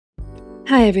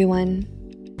Hi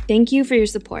everyone. Thank you for your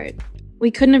support.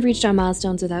 We couldn't have reached our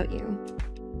milestones without you.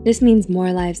 This means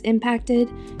more lives impacted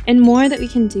and more that we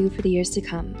can do for the years to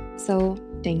come, so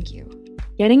thank you.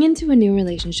 Getting into a new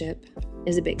relationship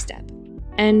is a big step,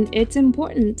 and it's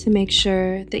important to make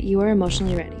sure that you are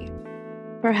emotionally ready.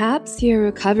 Perhaps you're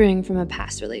recovering from a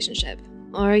past relationship,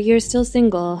 or you're still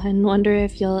single and wonder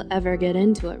if you'll ever get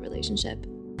into a relationship.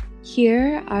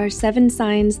 Here are 7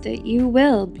 signs that you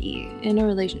will be in a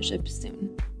relationship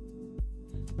soon.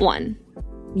 1.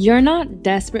 You're not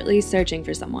desperately searching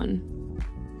for someone.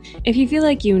 If you feel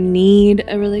like you need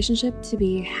a relationship to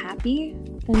be happy,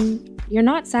 then you're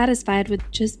not satisfied with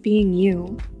just being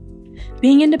you.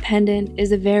 Being independent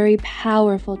is a very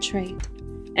powerful trait,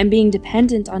 and being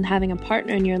dependent on having a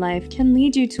partner in your life can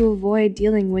lead you to avoid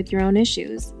dealing with your own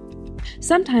issues.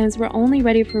 Sometimes we're only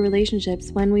ready for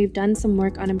relationships when we've done some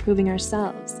work on improving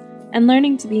ourselves and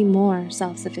learning to be more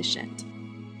self-sufficient.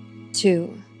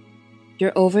 2.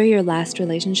 You're over your last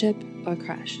relationship or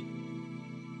crush.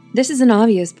 This is an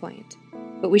obvious point,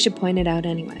 but we should point it out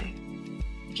anyway.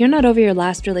 If you're not over your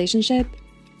last relationship,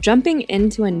 jumping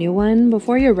into a new one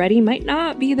before you're ready might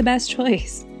not be the best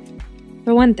choice.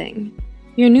 For one thing,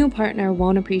 your new partner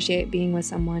won't appreciate being with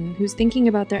someone who's thinking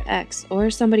about their ex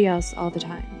or somebody else all the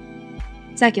time.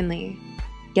 Secondly,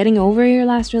 getting over your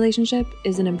last relationship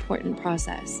is an important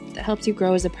process that helps you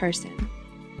grow as a person.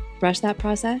 Rush that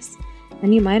process,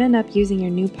 and you might end up using your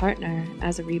new partner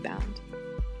as a rebound.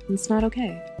 It's not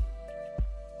okay.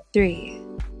 3.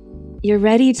 You're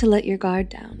ready to let your guard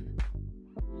down.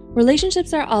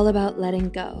 Relationships are all about letting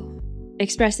go,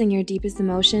 expressing your deepest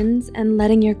emotions, and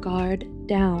letting your guard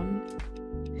down.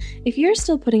 If you're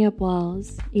still putting up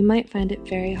walls, you might find it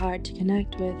very hard to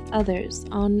connect with others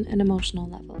on an emotional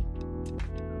level.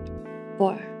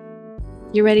 4.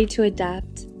 You're ready to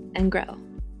adapt and grow.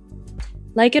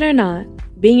 Like it or not,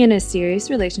 being in a serious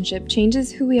relationship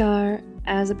changes who we are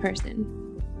as a person.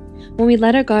 When we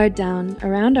let our guard down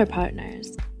around our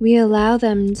partners, we allow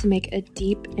them to make a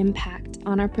deep impact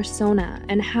on our persona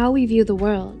and how we view the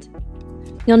world.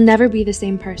 You'll never be the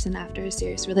same person after a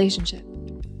serious relationship,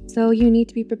 so you need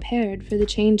to be prepared for the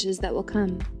changes that will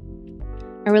come.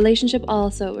 A relationship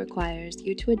also requires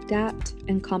you to adapt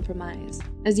and compromise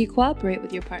as you cooperate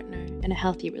with your partner in a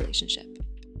healthy relationship.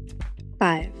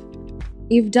 5.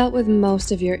 You've dealt with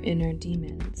most of your inner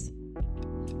demons.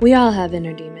 We all have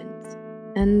inner demons,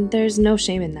 and there's no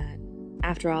shame in that.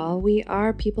 After all, we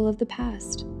are people of the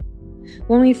past.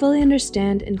 When we fully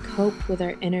understand and cope with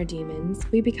our inner demons,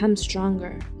 we become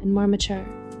stronger and more mature.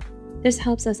 This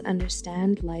helps us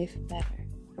understand life better.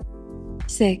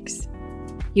 6.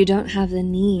 You don't have the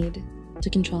need to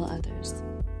control others.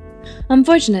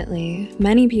 Unfortunately,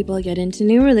 many people get into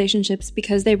new relationships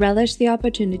because they relish the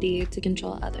opportunity to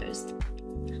control others.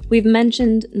 We've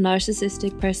mentioned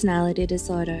narcissistic personality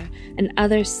disorder and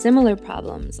other similar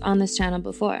problems on this channel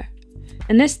before,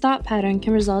 and this thought pattern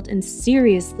can result in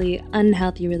seriously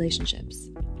unhealthy relationships.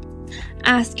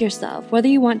 Ask yourself whether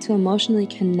you want to emotionally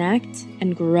connect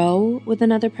and grow with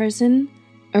another person,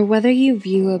 or whether you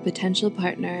view a potential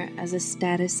partner as a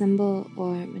status symbol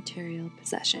or material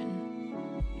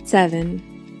possession.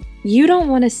 7. You don't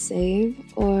want to save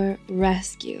or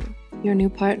rescue your new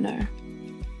partner.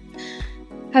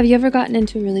 Have you ever gotten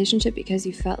into a relationship because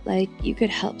you felt like you could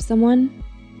help someone?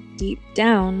 Deep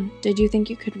down, did you think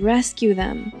you could rescue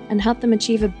them and help them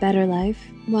achieve a better life?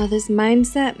 While this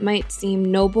mindset might seem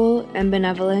noble and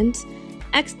benevolent,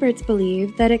 experts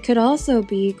believe that it could also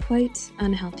be quite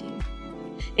unhealthy.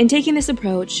 In taking this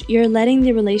approach, you're letting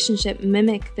the relationship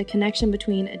mimic the connection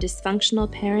between a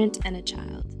dysfunctional parent and a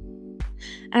child.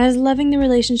 As loving the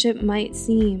relationship might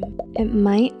seem, it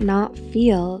might not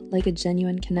feel like a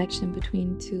genuine connection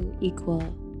between two equal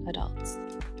adults.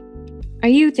 Are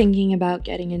you thinking about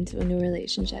getting into a new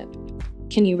relationship?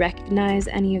 Can you recognize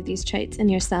any of these traits in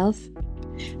yourself?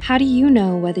 How do you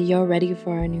know whether you're ready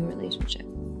for a new relationship?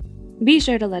 Be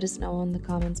sure to let us know in the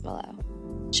comments below.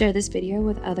 Share this video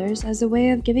with others as a way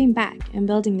of giving back and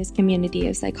building this community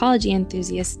of psychology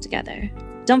enthusiasts together.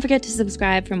 Don't forget to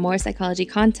subscribe for more psychology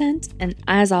content, and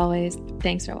as always,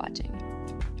 thanks for watching.